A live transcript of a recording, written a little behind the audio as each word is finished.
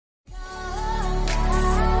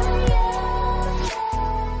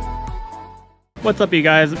What's up, you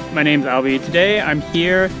guys? My name's Alby. Today I'm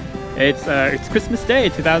here. It's Christmas Day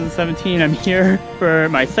 2017. I'm here for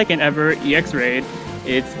my second ever EX raid.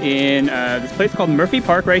 It's in this place called Murphy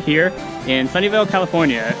Park right here in Sunnyvale,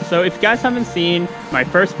 California. So if you guys haven't seen my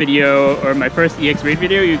first video or my first EX raid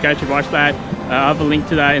video, you guys should watch that. I'll have a link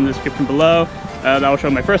to that in the description below. That will show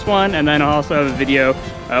my first one, and then I'll also have a video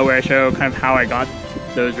where I show kind of how I got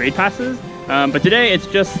those raid passes. But today it's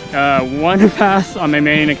just one pass on my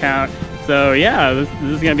main account. So yeah, this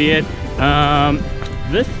is gonna be it.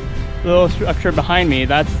 This little structure behind me,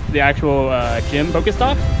 that's the actual gym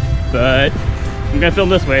Pokestop, but I'm gonna film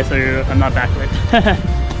this way so I'm not backward.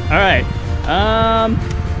 All right.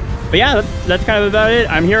 But yeah, that's kind of about it.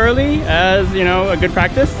 I'm here early as, you know, a good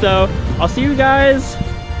practice. So I'll see you guys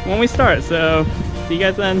when we start. So see you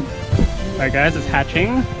guys then. All right, guys, it's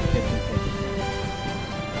hatching.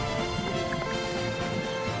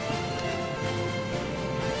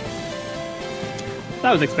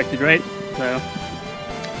 That was expected, right? So,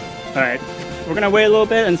 all right, we're gonna wait a little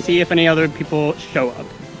bit and see if any other people show up.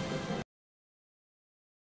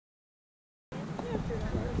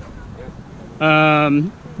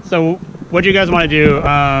 So what do you guys want to do?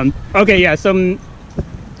 Okay, yeah, so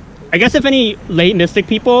I guess if any late Mystic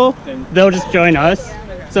people, they'll just join us.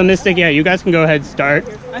 So Mystic, yeah, you guys can go ahead and start.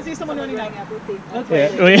 I see someone running out. Yeah.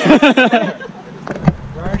 Oh, yeah.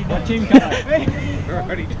 We're already done. Team cut. We're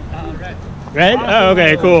already red. Red? Oh,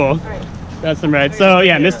 okay, cool. That's some red. So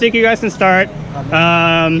yeah, Mystic, you guys can start.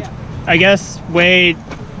 I guess wait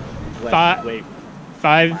 5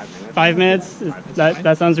 minutes.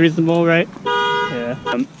 That sounds reasonable, right? Yeah.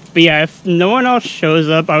 But yeah, if no one else shows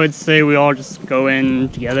up, I would say we all just go in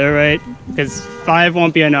together, right? Because 5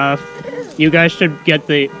 won't be enough. You guys should get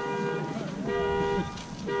the...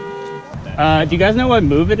 do you guys know what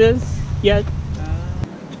move it is yet?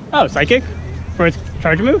 Oh, Psychic? For its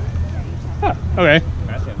charge move? Oh, okay.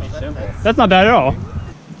 That's not bad at all.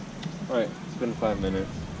 Alright, it's been 5 minutes.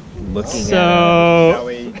 So,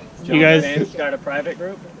 you guys start a private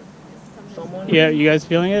group? Someone? Yeah, you guys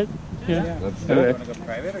feeling it? Yeah. Let's do it. Want to go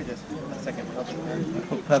private or just a second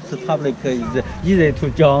public? Perhaps public is easy to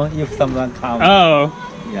join if someone comes. Oh.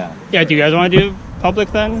 Yeah. Yeah, do you guys want to do public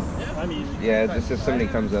then? Yeah, just if somebody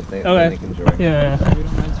comes up, they can join. Yeah.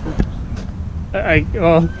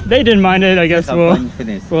 Well, they didn't mind it, I guess we'll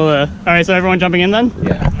alright, so everyone jumping in then?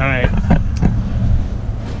 Yeah.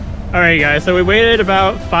 Alright guys, so we waited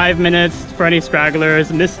about 5 minutes for any stragglers.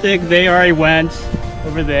 Mystic, they already went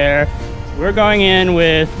over there. We're going in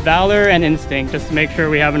with Valor and Instinct just to make sure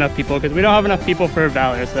we have enough people, because we don't have enough people for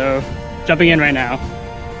Valor, so jumping in right now.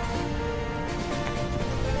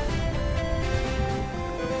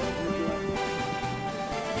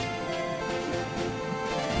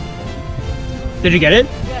 Did you get it?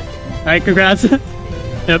 Yes. Alright, congrats.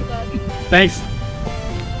 Yep. Thanks.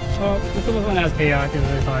 Well, this one has chaos because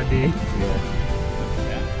it's hard D.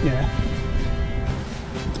 Yeah.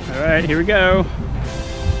 Alright, here we go.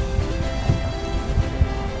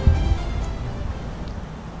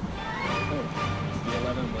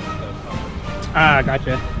 Ah,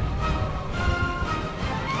 gotcha.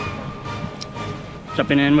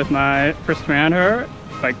 Jumping in with my first command her,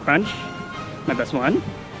 Spike Crunch, my best one.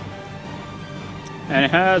 And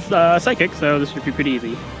it has Psychic, so this should be pretty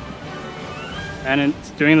easy. And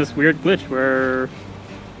it's doing this weird glitch where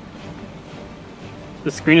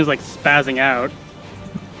the screen is like spazzing out.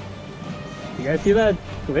 You guys see that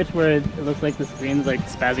glitch where it looks like the screen's like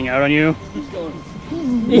spazzing out on you?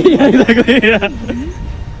 Yeah, exactly, yeah.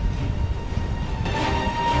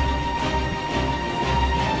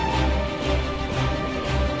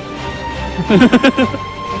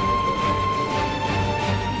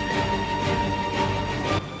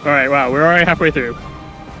 Alright, wow, we're already halfway through.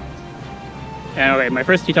 And okay, my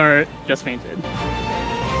first T-Tar just fainted.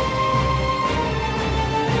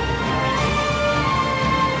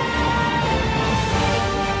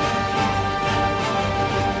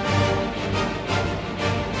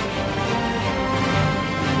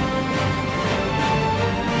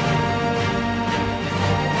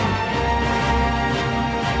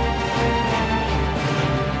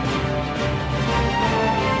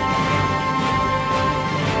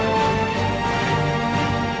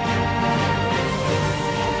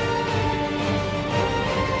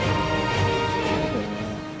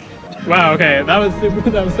 Wow, okay, that was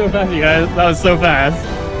so fast, you guys. That was so fast.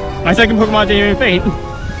 My second Pokemon didn't even faint.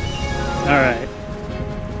 Alright.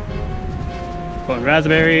 Pulling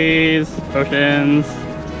raspberries, potions,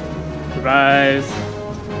 surprise,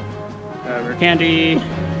 rare candy,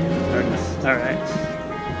 darkness. Alright.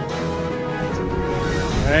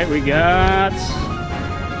 Alright, we got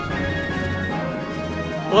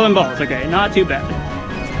 11 balls, okay, not too bad.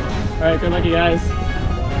 Alright, good luck you guys.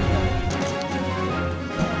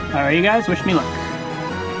 Alright, you guys, wish me luck.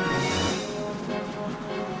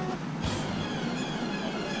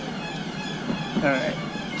 Alright,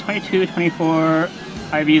 22, 24,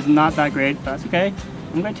 Ivy is not that great, but that's okay.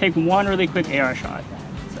 I'm going to take one really quick AR shot,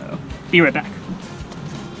 so be right back.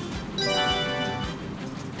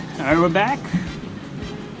 Alright, we're back.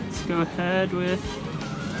 Let's go ahead with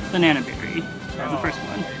the Nana Berry as the first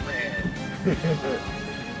one.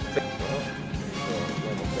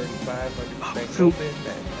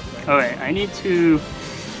 Alright, I need to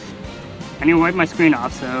wipe my screen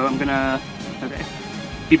off, so I'm gonna, okay,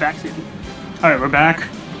 be back soon. Alright, we're back.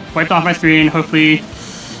 Wiped off my screen, hopefully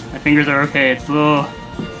my fingers are okay. It's a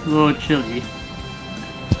little chilly.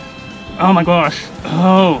 Oh my gosh,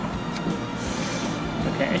 oh!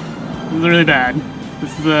 Okay, this is really bad.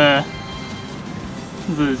 This is a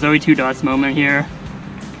ZoeTwoDots moment here.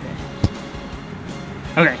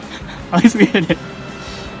 Okay, at least we hit it.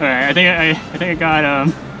 Alright, I think I got,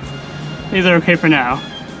 these are okay for now.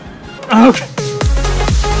 Okay.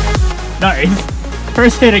 Nice.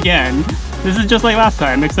 First hit again. This is just like last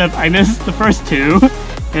time, except I missed the first two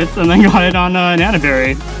hits and then got it on Nana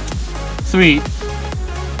Berry. Sweet.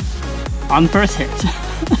 On the first hit.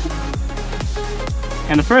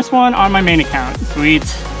 And the first one on my main account. Sweet.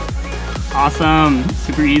 Awesome.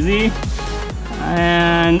 Super easy.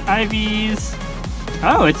 And Ivy's,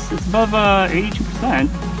 oh, it's above 82%.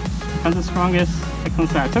 That's the strongest excellent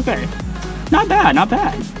stats. Okay. Not bad, not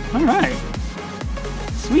bad. Alright.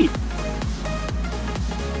 Sweet.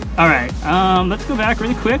 Alright, let's go back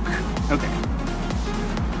really quick. Okay.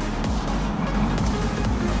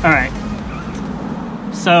 Alright.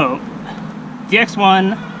 So,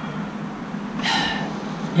 DX1,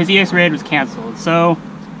 his EX raid was cancelled. So,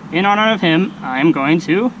 in honor of him, I'm going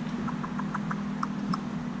to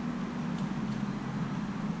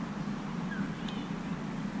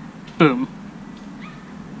boom.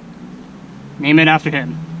 Name it after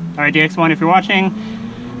him. Alright, DX1, if you're watching,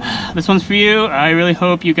 this one's for you. I really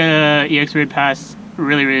hope you get a EX raid pass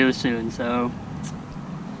really, really soon. So,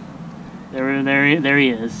 there he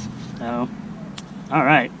is. So,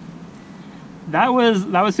 alright. That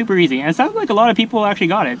was super easy. And it sounds like a lot of people actually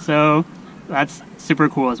got it. So, that's super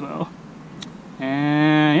cool as well.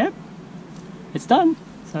 And, yep. It's done.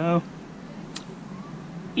 So,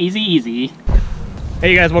 easy, easy.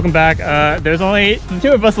 Hey you guys, welcome back. There's only the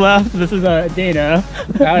two of us left. This is Dana.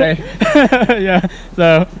 Howdy. Yeah,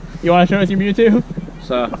 so you want to show us your Mewtwo?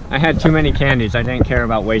 So, I had too many candies. I didn't care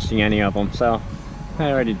about wasting any of them, so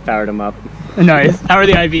I already fired them up. Nice. How are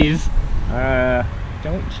the IVs?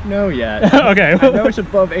 Don't know yet. Okay. I know it's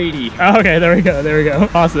above 80. Okay, there we go, there we go.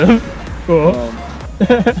 Awesome. Cool.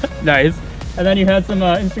 Nice. And then you had some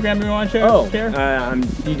Instagram you want to share? I'm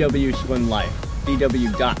DW Swim Life.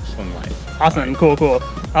 ZoeTwoDots Swim Life. Awesome, cool, cool.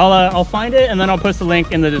 I'll find it and then I'll post a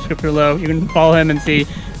link in the description below. You can follow him and see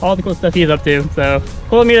all the cool stuff he's up to. So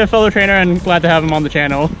cool to meet a fellow trainer and glad to have him on the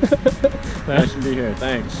channel. Nice to be here,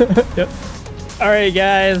 thanks. Yep. Alright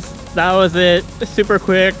guys, that was it. Super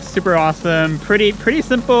quick, super awesome, pretty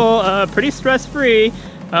simple, pretty stress-free.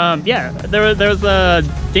 Yeah, there was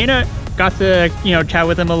Dana got to chat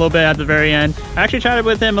with him a little bit at the very end. I actually chatted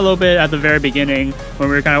with him a little bit at the very beginning when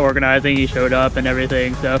we were kind of organizing. He showed up and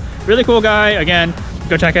everything, so really cool guy. Again,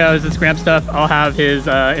 go check out his Instagram stuff. I'll have his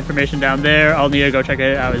information down there. I'll need to go check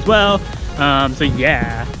it out as well. So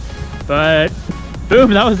yeah, but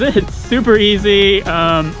boom, that was it. Super easy.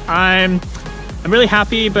 I'm really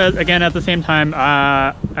happy, but again, at the same time,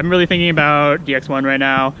 I'm really thinking about DX1 right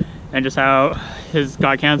now and just how his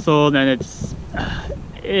got canceled, and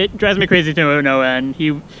it drives me crazy to no end.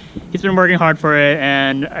 He's been working hard for it,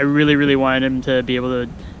 and I really wanted him to be able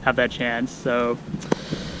to have that chance. So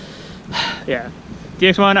yeah,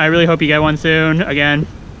 DX1, I really hope you get one soon. Again,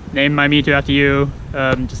 name my Mewtwo after you,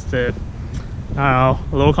 just to, I don't know,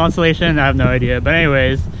 a little consolation. I have no idea, but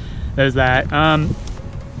anyways, there's that.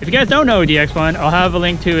 If you guys don't know DX1, I'll have a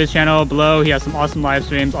link to his channel below. He has some awesome live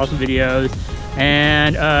streams, awesome videos.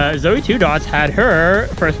 And ZoeTwoDots had her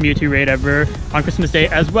first Mewtwo raid ever on Christmas Day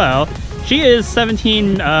as well. She is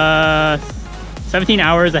 17 hours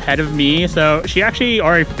ahead of me, so she actually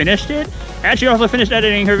already finished it. And she also finished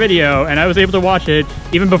editing her video, and I was able to watch it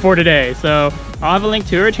even before today. So I'll have a link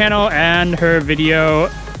to her channel and her video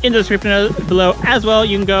in the description below as well.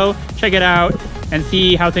 You can go check it out and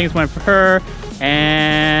see how things went for her.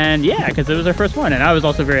 And yeah, because it was her first one, and I was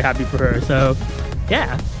also very happy for her. So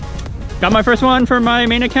yeah, got my first one for my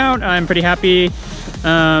main account. I'm pretty happy.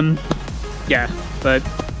 Yeah, but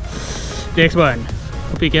DX1,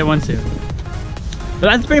 hope you get one soon. But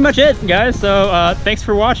that's pretty much it, guys. So thanks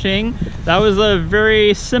for watching. That was a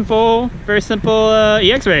very simple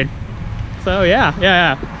EX raid. So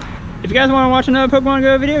yeah. If you guys want to watch another Pokemon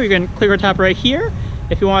Go video, you can click or tap right here.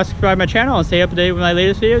 If you want to subscribe to my channel and stay up to date with my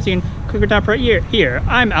latest videos, you can click or tap right here.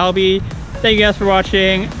 I'm Alby. Thank you guys for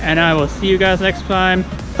watching, and I will see you guys next time.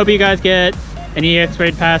 Hope you guys get an EX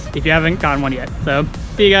raid pass if you haven't gotten one yet. So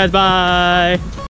see you guys, bye.